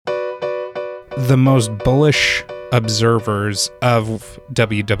the most bullish observers of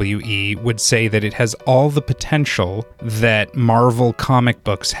WWE would say that it has all the potential that Marvel comic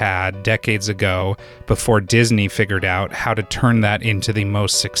books had decades ago before Disney figured out how to turn that into the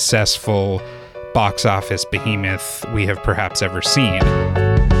most successful box office behemoth we have perhaps ever seen.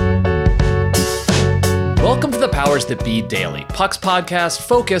 Welcome to the Powers That Be Daily, Puck's podcast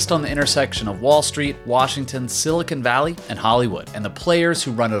focused on the intersection of Wall Street, Washington, Silicon Valley, and Hollywood, and the players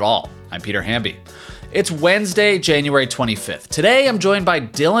who run it all. I'm Peter Hamby. It's Wednesday, January 25th. Today, I'm joined by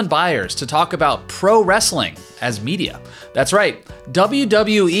Dylan Byers to talk about pro wrestling as media. That's right,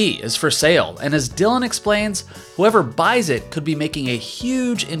 WWE is for sale, and as Dylan explains, whoever buys it could be making a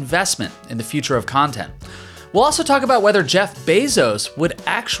huge investment in the future of content. We'll also talk about whether Jeff Bezos would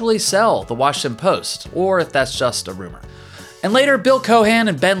actually sell the Washington Post, or if that's just a rumor. And later, Bill Cohan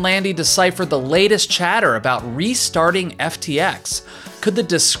and Ben Landy deciphered the latest chatter about restarting FTX. Could the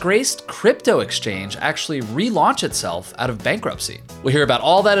disgraced crypto exchange actually relaunch itself out of bankruptcy? We'll hear about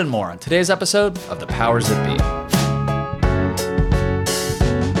all that and more on today's episode of The Powers That Be.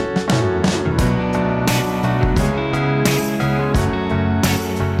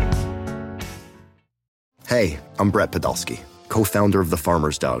 Hey, I'm Brett Podolsky, co-founder of The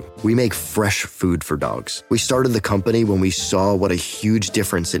Farmer's Dog. We make fresh food for dogs. We started the company when we saw what a huge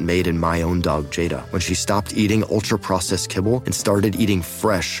difference it made in my own dog, Jada, when she stopped eating ultra-processed kibble and started eating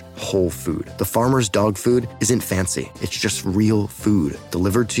fresh, whole food. The Farmer's Dog food isn't fancy. It's just real food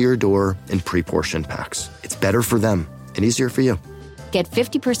delivered to your door in pre-portioned packs. It's better for them and easier for you. Get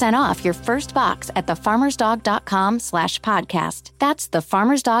 50% off your first box at thefarmersdog.com/podcast. That's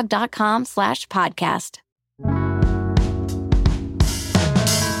thefarmersdog.com/podcast.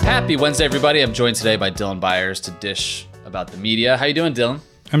 Happy Wednesday, everybody. I'm joined today by Dylan Byers to dish about the media. How you doing, Dylan?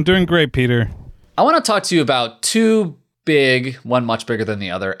 I'm doing great, Peter. I want to talk to you about two big, one much bigger than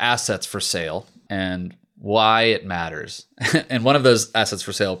the other, assets for sale and why it matters. And one of those assets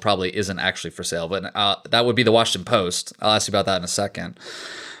for sale probably isn't actually for sale, but that would be the Washington Post. I'll ask you about that in a second.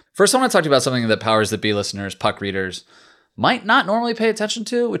 First, I want to talk to you about something that Powers That Be listeners, Puck readers, might not normally pay attention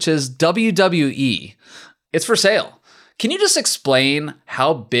to, which is WWE. It's for sale. Can you just explain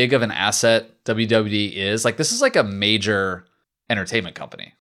how big of an asset WWE is? Like, this is like a major entertainment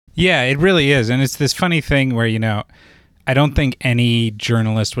company. Yeah, it really is. And it's this funny thing where, I don't think any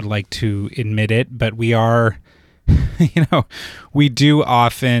journalist would like to admit it, but we are, we do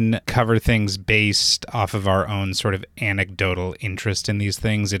often cover things based off of our own sort of anecdotal interest in these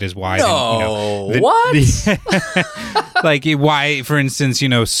things. It is why, why, for instance,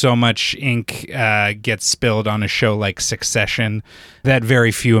 so much ink gets spilled on a show like Succession that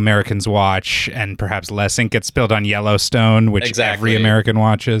very few Americans watch, and perhaps less ink gets spilled on Yellowstone, which every American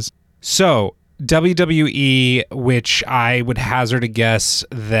watches. So WWE, which I would hazard a guess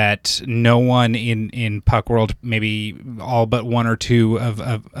that no one in Puck World, maybe all but one or two of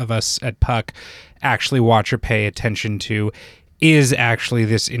us at Puck, actually watch or pay attention to, is actually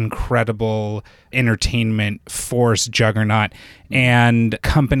this incredible entertainment force juggernaut. And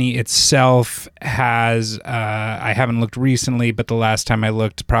company itself has, I haven't looked recently, but the last time I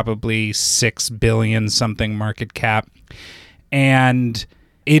looked, probably 6 billion something market cap. And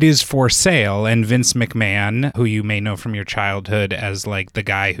it is for sale, and Vince McMahon, who you may know from your childhood as like the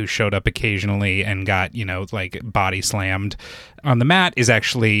guy who showed up occasionally and got, body slammed on the mat, is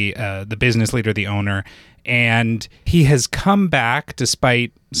actually the business leader, the owner. And he has come back,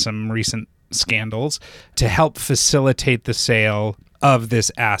 despite some recent scandals, to help facilitate the sale of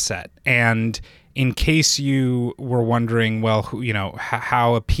this asset. And in case you were wondering, well,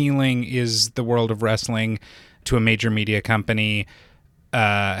 how appealing is the world of wrestling to a major media company?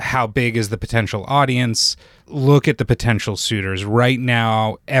 How big is the potential audience? Look at the potential suitors. Right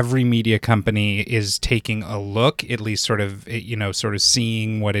now, every media company is taking a look, at least sort of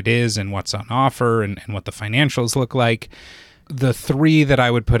seeing what it is and what's on offer and what the financials look like. The three that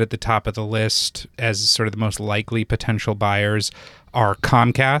I would put at the top of the list as sort of the most likely potential buyers are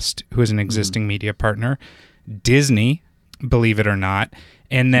Comcast, who is an existing media partner, Disney, believe it or not,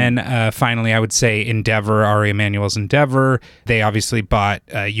 and then finally, I would say Endeavor, Ari Emanuel's Endeavor. They obviously bought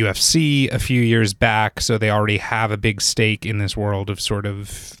UFC a few years back, so they already have a big stake in this world of sort of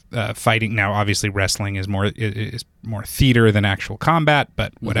fighting. Now, obviously, wrestling is more theater than actual combat,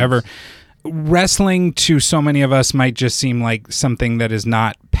 but whatever. Wrestling to so many of us might just seem like something that is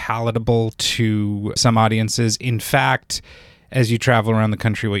not palatable to some audiences. In fact, as you travel around the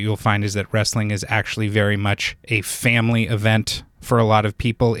country, what you'll find is that wrestling is actually very much a family event for a lot of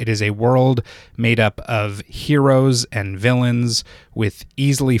people. It is a world made up of heroes and villains with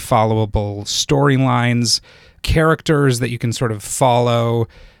easily followable storylines, characters that you can sort of follow,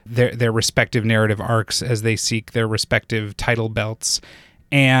 their respective narrative arcs as they seek their respective title belts.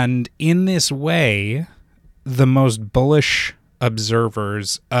 And in this way, the most bullish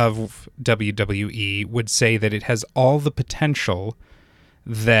observers of WWE would say that it has all the potential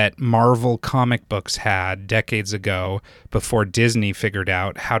that Marvel comic books had decades ago before Disney figured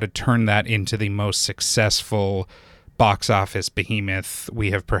out how to turn that into the most successful box office behemoth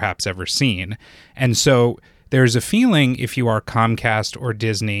we have perhaps ever seen. And so there's a feeling, if you are Comcast or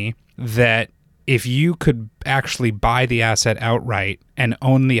Disney, that if you could actually buy the asset outright and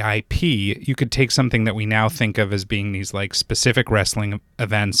own the IP, you could take something that we now think of as being these like specific wrestling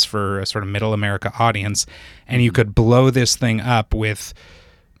events for a sort of middle America audience, and you could blow this thing up with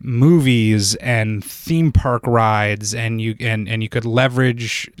movies and theme park rides, and you could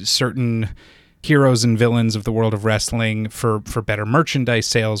leverage certain heroes and villains of the world of wrestling for better merchandise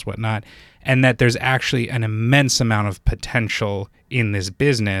sales, whatnot, and that there's actually an immense amount of potential in this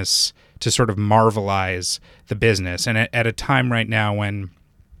business to sort of marvelize the business. And at a time right now when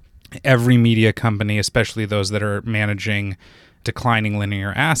every media company, especially those that are managing declining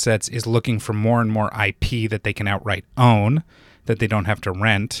linear assets, is looking for more and more IP that they can outright own, that they don't have to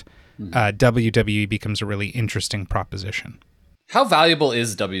rent, WWE becomes a really interesting proposition. How valuable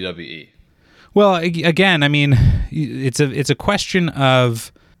is WWE? Well, again, I mean, it's a question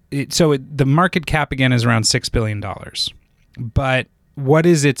of the market cap again is around $6 billion, but what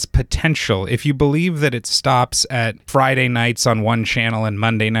is its potential? If you believe that it stops at Friday nights on one channel and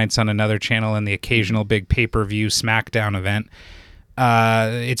Monday nights on another channel and the occasional big pay-per-view SmackDown event,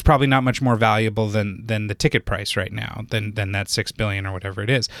 it's probably not much more valuable than the ticket price right now, than that $6 billion or whatever it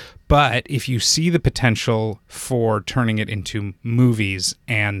is. But if you see the potential for turning it into movies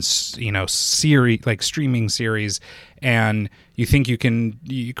and, series, like streaming series, and you think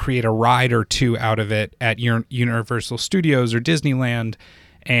you create a ride or two out of it at Universal Studios or Disneyland,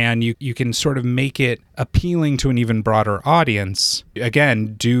 and you can sort of make it appealing to an even broader audience,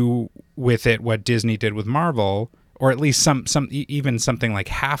 again, do with it what Disney did with Marvel, or at least even something like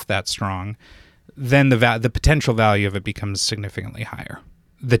half that strong, then the potential value of it becomes significantly higher.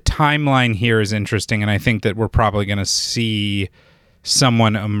 The timeline here is interesting, and I think that we're probably going to see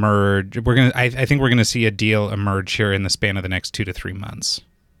someone emerge. I think we're going to see a deal emerge here in the span of the next 2 to 3 months.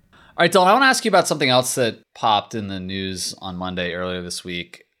 All right, Dylan, I want to ask you about something else that popped in the news on Monday earlier this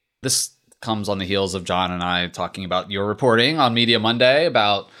week. This comes on the heels of John and I talking about your reporting on Media Monday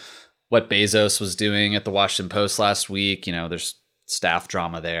about what Bezos was doing at the Washington Post last week. There's staff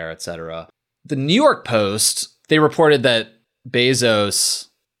drama there, etc. The New York Post, they reported that Bezos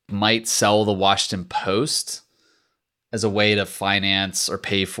might sell the Washington Post as a way to finance or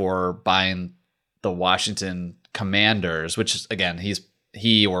pay for buying the Washington Commanders, which, again,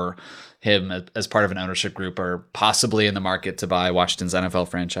 he or him as part of an ownership group are possibly in the market to buy Washington's NFL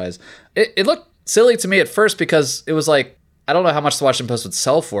franchise. It looked silly to me at first because it was like, I don't know how much the Washington Post would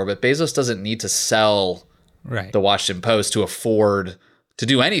sell for, but Bezos doesn't need to sell the Washington Post to afford to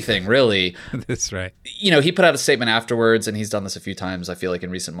do anything, really. That's right. He put out a statement afterwards, and he's done this a few times, I feel like, in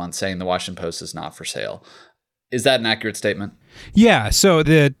recent months, saying the Washington Post is not for sale. Is that an accurate statement? Yeah, so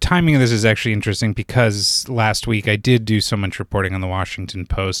the timing of this is actually interesting because last week I did do so much reporting on the Washington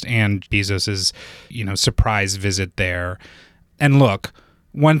Post and Bezos's, surprise visit there. And look,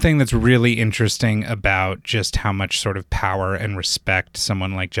 one thing that's really interesting about just how much sort of power and respect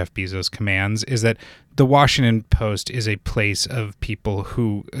someone like Jeff Bezos commands is that the Washington Post is a place of people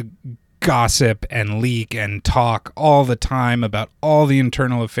who gossip and leak and talk all the time about all the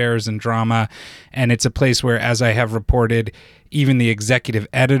internal affairs and drama. And it's a place where, as I have reported, even the executive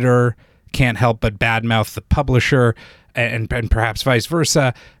editor can't help but badmouth the publisher, and perhaps vice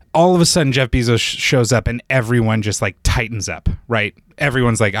versa. All of a sudden, Jeff Bezos shows up and everyone just like tightens up, right?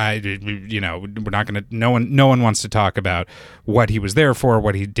 Everyone's like, we're not going to, no one wants to talk about what he was there for,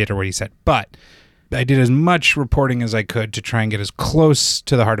 what he did, or what he said. But I did as much reporting as I could to try and get as close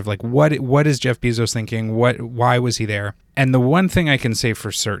to the heart of like, what is Jeff Bezos thinking? Why was he there? And the one thing I can say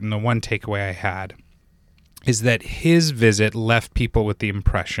for certain, the one takeaway I had, is that his visit left people with the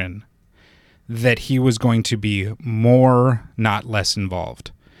impression that he was going to be more, not less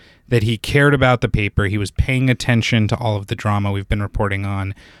involved. That he cared about the paper, he was paying attention to all of the drama we've been reporting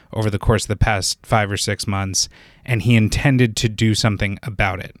on over the course of the past 5 or 6 months, and he intended to do something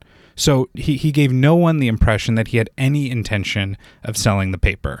about it. So he gave no one the impression that he had any intention of selling the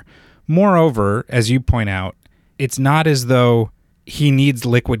paper. Moreover, as you point out, it's not as though he needs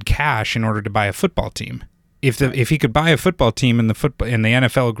liquid cash in order to buy a football team. If he could buy a football team and the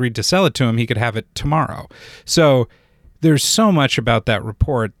NFL agreed to sell it to him, he could have it tomorrow. So there's so much about that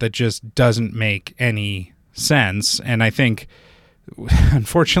report that just doesn't make any sense. And I think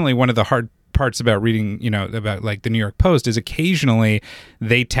unfortunately, one of the hard parts about reading, about like the New York Post is occasionally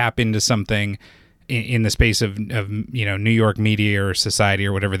they tap into something in the space of New York media or society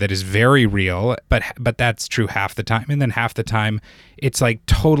or whatever that is very real, but that's true half the time, and then half the time it's like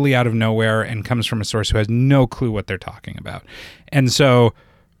totally out of nowhere and comes from a source who has no clue what they're talking about. And so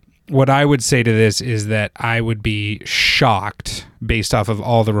what I would say to this is that I would be shocked, based off of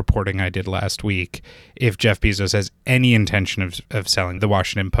all the reporting I did last week, if Jeff Bezos has any intention of selling the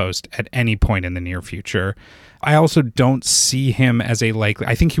Washington Post at any point in the near future. I also don't see him as a likely...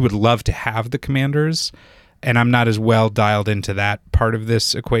 I think he would love to have the Commanders, and I'm not as well dialed into that part of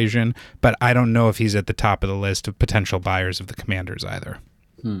this equation, but I don't know if he's at the top of the list of potential buyers of the Commanders either.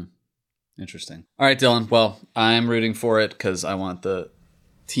 Interesting. All right, Dylan. Well, I'm rooting for it because I want the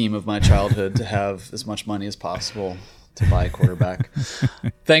team of my childhood to have as much money as possible to buy a quarterback.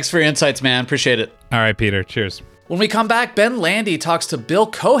 Thanks for your insights, man. Appreciate it. All right, Peter. Cheers. When we come back, Ben Landy talks to Bill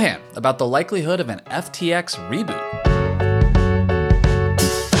Cohan about the likelihood of an FTX reboot.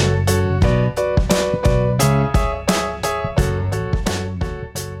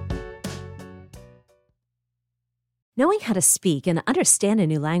 Knowing how to speak and understand a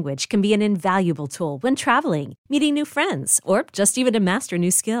new language can be an invaluable tool when traveling, meeting new friends, or just even to master a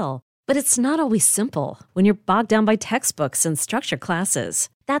new skill. But it's not always simple when you're bogged down by textbooks and structured classes.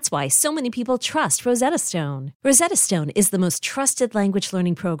 That's why so many people trust Rosetta Stone. Rosetta Stone is the most trusted language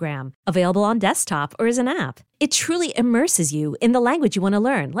learning program, available on desktop or as an app. It truly immerses you in the language you want to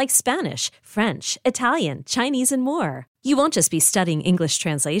learn, like Spanish, French, Italian, Chinese, and more. You won't just be studying English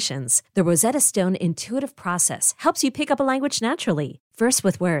translations. The Rosetta Stone intuitive process helps you pick up a language naturally, first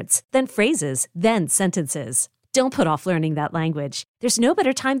with words, then phrases, then sentences. Don't put off learning that language. There's no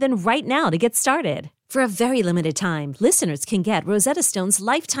better time than right now to get started. For a very limited time, listeners can get Rosetta Stone's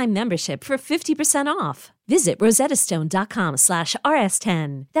lifetime membership for 50% off. Visit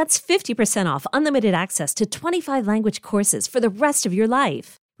rosettastone.com/rs10. That's 50% off unlimited access to 25 language courses for the rest of your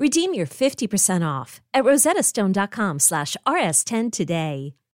life. Redeem your 50% off at rosettastone.com/rs10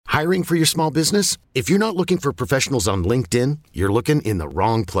 today. Hiring for your small business? If you're not looking for professionals on LinkedIn, you're looking in the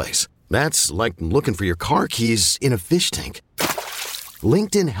wrong place. That's like looking for your car keys in a fish tank.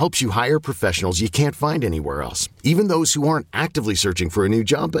 LinkedIn helps you hire professionals you can't find anywhere else, even those who aren't actively searching for a new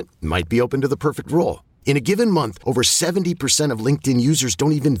job but might be open to the perfect role. In a given month, over 70% of LinkedIn users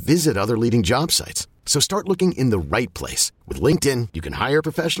don't even visit other leading job sites. So start looking in the right place. With LinkedIn, you can hire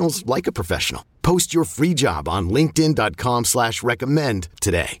professionals like a professional. Post your free job on linkedin.com/recommend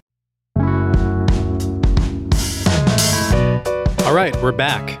today. All right, we're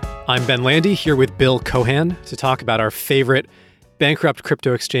back. I'm Ben Landy here with Bill Cohan to talk about our favorite bankrupt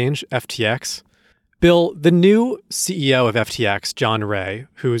crypto exchange, FTX. Bill, the new CEO of FTX, John Ray,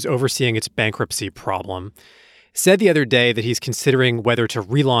 who's overseeing its bankruptcy problem, said the other day that he's considering whether to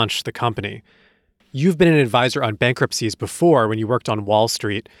relaunch the company. You've been an advisor on bankruptcies before when you worked on Wall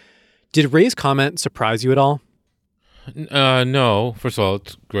Street. Did Ray's comment surprise you at all? No. First of all,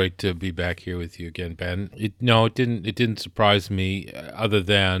 it's great to be back here with you again, Ben. It didn't surprise me, other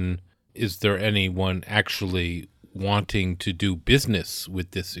than, is there anyone actually wanting to do business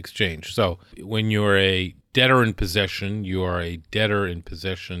with this exchange? So when you're a debtor in possession, you are a debtor in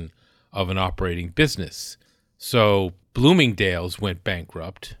possession of an operating business. So Bloomingdale's went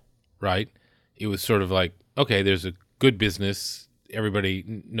bankrupt, right? It was sort of like, okay, there's a good business. Everybody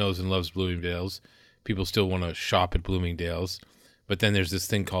knows and loves Bloomingdale's. People still want to shop at Bloomingdale's. But then there's this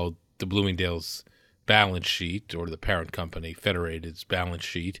thing called the Bloomingdale's balance sheet, or the parent company, Federated's balance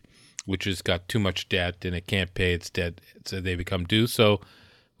sheet, which has got too much debt and it can't pay its debt, so they become due. So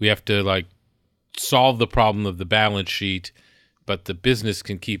we have to solve the problem of the balance sheet, but the business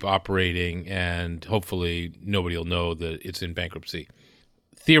can keep operating and hopefully nobody will know that it's in bankruptcy.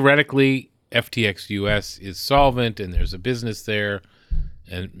 Theoretically, FTX US is solvent and there's a business there,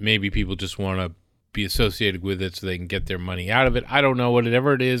 and maybe people just want to be associated with it so they can get their money out of it. I don't know,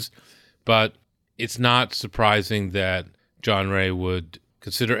 whatever it is, but it's not surprising that John Ray would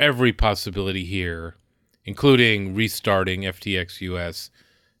consider every possibility here, including restarting FTX US,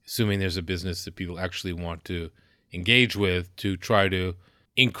 assuming there's a business that people actually want to engage with, to try to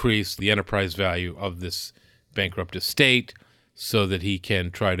increase the enterprise value of this bankrupt estate so that he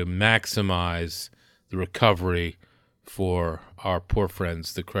can try to maximize the recovery for our poor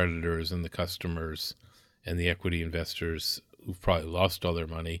friends, the creditors and the customers and the equity investors who've probably lost all their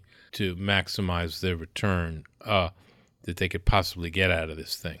money, to maximize their return that they could possibly get out of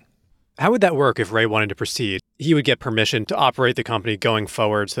this thing. How would that work if Ray wanted to proceed? He would get permission to operate the company going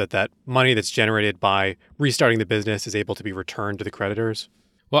forward so that money that's generated by restarting the business is able to be returned to the creditors?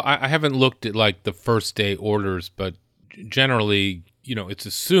 Well, I haven't looked at the first day orders, but generally, it's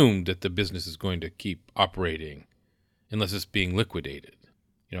assumed that the business is going to keep operating unless it's being liquidated.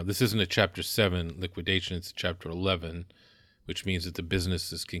 This isn't a Chapter 7 liquidation, it's a Chapter 11, which means that the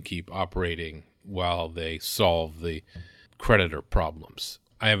businesses can keep operating while they solve the creditor problems.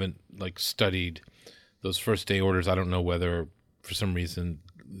 I haven't studied those first day orders. I don't know whether for some reason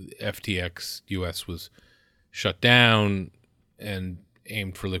FTX US was shut down and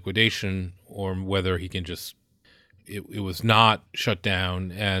aimed for liquidation, or whether he can just it was not shut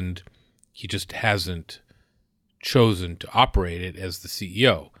down and he just hasn't chosen to operate it as the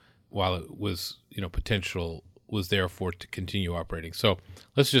CEO while it was potential was there for it to continue operating. So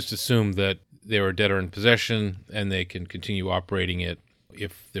let's just assume that they're a debtor in possession and they can continue operating it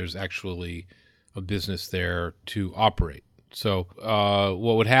if there's actually a business there to operate. So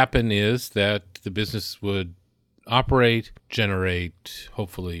what would happen is that the business would operate, generate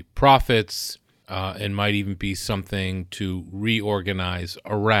hopefully profits, and might even be something to reorganize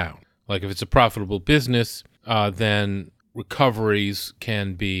around. Like if it's a profitable business, then recoveries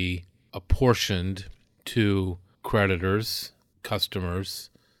can be apportioned to creditors, customers,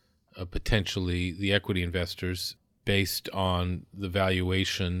 potentially the equity investors, based on the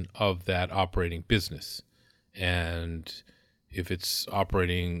valuation of that operating business. And if it's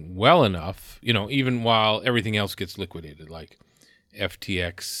operating well enough, even while everything else gets liquidated, like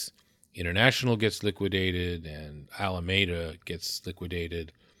FTX International gets liquidated and Alameda gets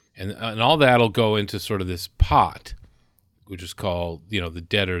liquidated, and all that'll go into sort of this pot, which is called, the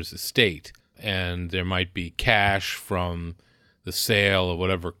debtor's estate. And there might be cash from the sale of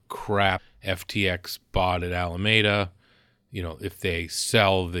whatever crap FTX bought at Alameda. If they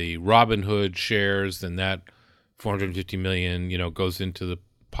sell the Robinhood shares, then that $450 million, goes into the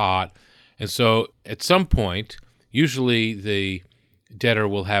pot. And so at some point, usually the debtor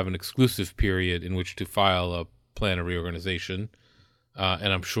will have an exclusive period in which to file a plan of reorganization.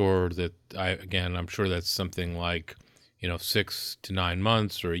 And I'm sure that's something like, 6 to 9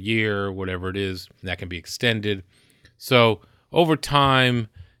 months or a year, whatever it is, and that can be extended. So over time,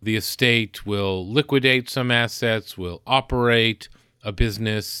 the estate will liquidate some assets, will operate a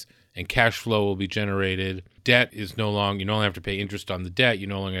business, and cash flow will be generated. Debt is you no longer have to pay interest on the debt. You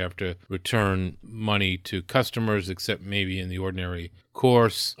no longer have to return money to customers, except maybe in the ordinary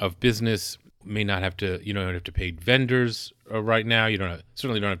course of business. You don't have to pay vendors right now.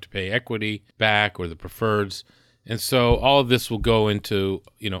 Certainly don't have to pay equity back or the preferreds. And so all of this will go into,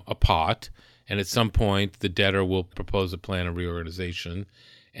 a pot. And at some point, the debtor will propose a plan of reorganization.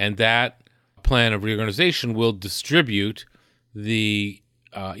 And that plan of reorganization will distribute the,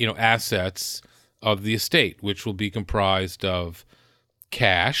 assets of the estate, which will be comprised of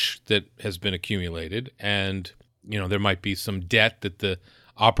cash that has been accumulated. And, there might be some debt that the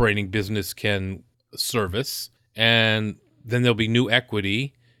operating business can service. And then there'll be new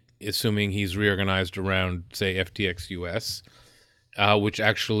equity, assuming he's reorganized around, say, FTX US, which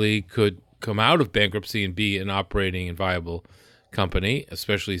actually could come out of bankruptcy and be an operating and viable company,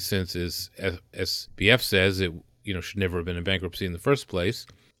 especially since, as SBF says, it should never have been in bankruptcy in the first place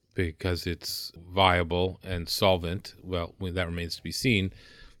because it's viable and solvent. Well, that remains to be seen.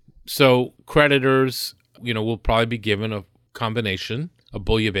 So creditors, will probably be given a combination, a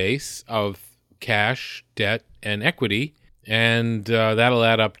bouillabaisse of cash, debt, and equity, and that'll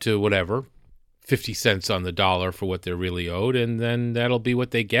add up to whatever, 50 cents on the dollar for what they're really owed, and then that'll be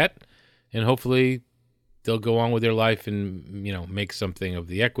what they get, and hopefully they'll go on with their life and make something of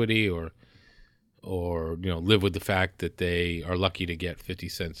the equity, or live with the fact that they are lucky to get 50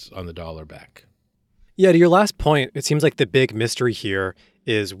 cents on the dollar back. Yeah, to your last point, it seems like the big mystery here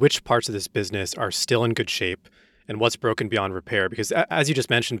is which parts of this business are still in good shape and what's broken beyond repair. Because as you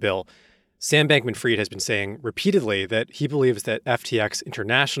just mentioned, Bill, Sam Bankman-Fried has been saying repeatedly that he believes that FTX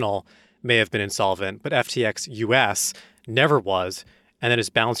International may have been insolvent, but FTX US never was, and that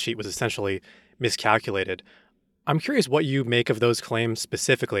his balance sheet was essentially miscalculated. I'm curious what you make of those claims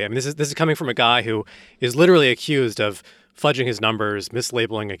specifically. I mean, this is coming from a guy who is literally accused of fudging his numbers,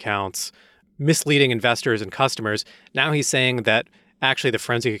 mislabeling accounts, misleading investors and customers. Now he's saying that actually the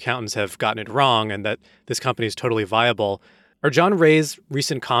forensic accountants have gotten it wrong and that this company is totally viable. Are John Ray's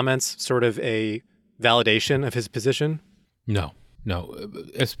recent comments sort of a validation of his position? No.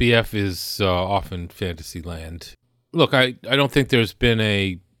 SBF is often fantasy land. Look, I don't think there's been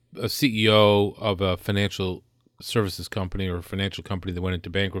a CEO of a financial services company or a financial company that went into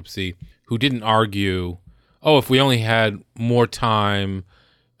bankruptcy who didn't argue, if we only had more time,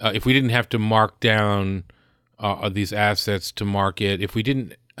 if we didn't have to mark down these assets to market, if we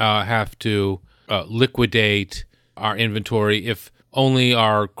didn't have to liquidate our inventory, if only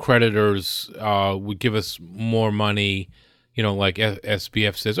our creditors would give us more money. Like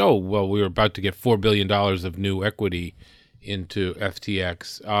SBF says, oh, well, we were about to get $4 billion of new equity into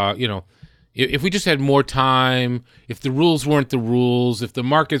FTX. If we just had more time, if the rules weren't the rules, if the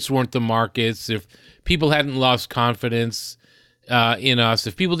markets weren't the markets, if people hadn't lost confidence in us,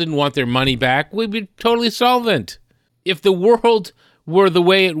 if people didn't want their money back, we'd be totally solvent. If the world were the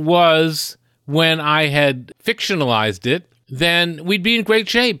way it was when I had fictionalized it, then we'd be in great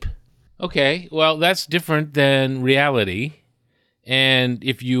shape. Okay, well, that's different than reality. And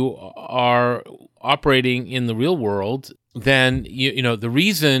if you are operating in the real world, then the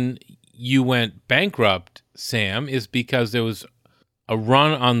reason you went bankrupt, Sam, is because there was a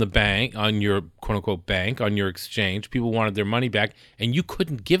run on the bank, on your quote-unquote bank, on your exchange. People wanted their money back, and you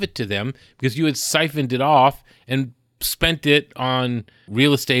couldn't give it to them because you had siphoned it off and spent it on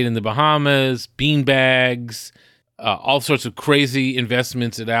real estate in the Bahamas, beanbags, all sorts of crazy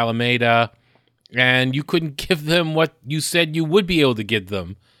investments at Alameda. And you couldn't give them what you said you would be able to give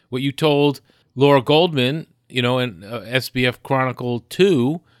them. What you told Laura Goldman, in SBF Chronicle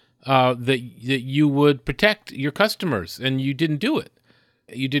 2, that you would protect your customers, and you didn't do it.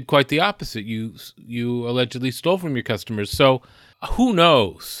 You did quite the opposite. You allegedly stole from your customers. So who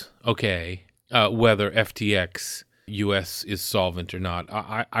knows, whether FTX US is solvent or not.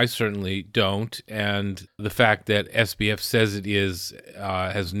 I certainly don't. And the fact that SBF says it is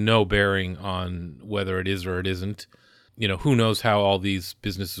has no bearing on whether it is or it isn't. Who knows how all these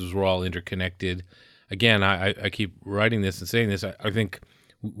businesses were all interconnected. Again, I keep writing this and saying this. I think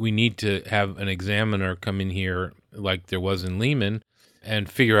we need to have an examiner come in here like there was in Lehman and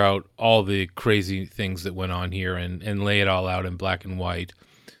figure out all the crazy things that went on here and lay it all out in black and white,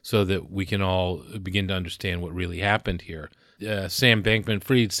 so that we can all begin to understand what really happened here. Sam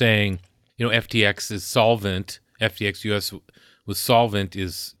Bankman-Fried saying, FTX is solvent, FTX US was solvent,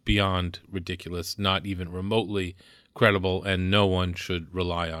 is beyond ridiculous, not even remotely credible, and no one should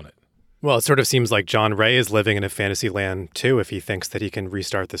rely on it. Well, it sort of seems like John Ray is living in a fantasy land, too, if he thinks that he can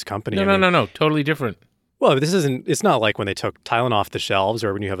restart this company. No, totally different. Well, it's not like when they took Tylenol off the shelves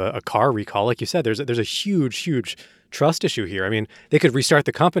or when you have a car recall. Like you said, there's a huge trust issue here. I mean, they could restart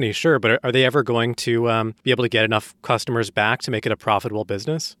the company, sure, but are they ever going to be able to get enough customers back to make it a profitable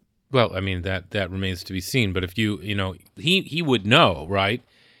business? Well, I mean, that remains to be seen. But if he would know, right?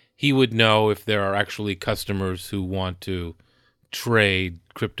 He would know if there are actually customers who want to trade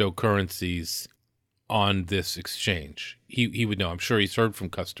cryptocurrencies on this exchange. He would know. I'm sure he's heard from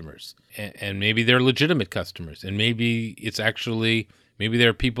customers. And maybe they're legitimate customers. And maybe there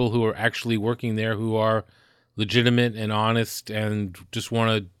are people who are actually working there who are legitimate and honest and just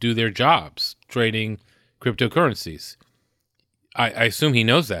want to do their jobs trading cryptocurrencies. I assume he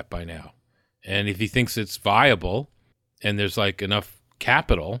knows that by now. And if he thinks it's viable and there's enough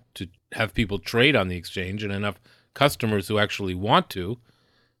capital to have people trade on the exchange and enough customers who actually want to,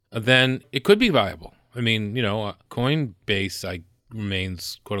 then it could be viable. I mean, Coinbase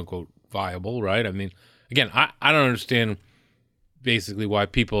remains quote unquote viable, right? I mean, again, I don't understand basically why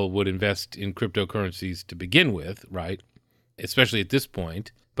people would invest in cryptocurrencies to begin with, right? Especially at this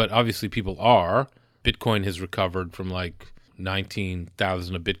point. But obviously people are. Bitcoin has recovered from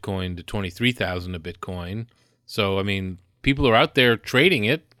 19,000 a Bitcoin to 23,000 a Bitcoin. So, I mean, people are out there trading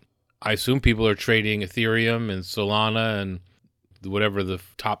it. I assume people are trading Ethereum and Solana and whatever the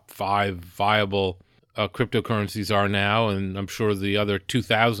top 5 viable cryptocurrencies are now, and I'm sure the other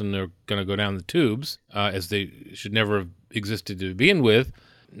 2,000 are going to go down the tubes, as they should never have existed to begin with.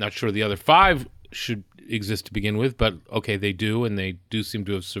 Not sure the other 5 should exist to begin with, but okay, they do, and they do seem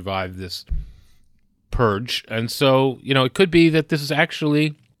to have survived this purge. And so, it could be that this is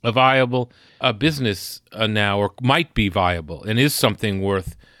actually a viable business now, or might be viable, and is something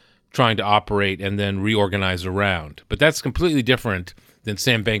worth trying to operate and then reorganize around. But that's completely different than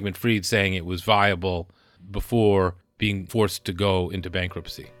Sam Bankman-Fried saying it was viable before being forced to go into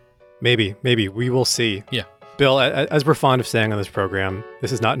bankruptcy. Maybe. We will see. Yeah. Bill, as we're fond of saying on this program,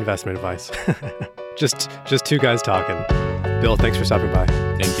 this is not investment advice. just two guys talking. Bill, thanks for stopping by.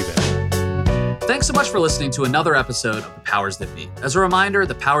 Thank you, Ben. Thanks so much for listening to another episode of The Powers That Be. As a reminder,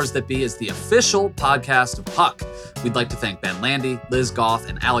 The Powers That Be is the official podcast of Puck. We'd like to thank Ben Landy, Liz Goff,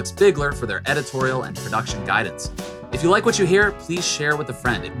 and Alex Bigler for their editorial and production guidance. If you like what you hear, please share with a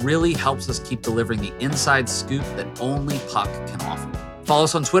friend. It really helps us keep delivering the inside scoop that only Puck can offer. Follow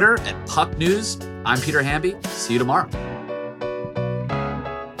us on Twitter at Puck News. I'm Peter Hamby. See you tomorrow.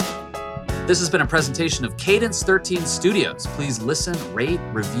 This has been a presentation of Cadence 13 Studios. Please listen, rate,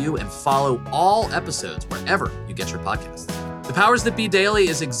 review, and follow all episodes wherever you get your podcasts. The Powers That Be Daily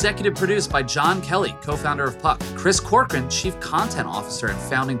is executive produced by John Kelly, co-founder of Puck, Chris Corcoran, chief content officer and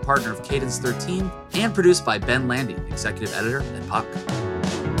founding partner of Cadence 13, and produced by Ben Landy, executive editor at Puck.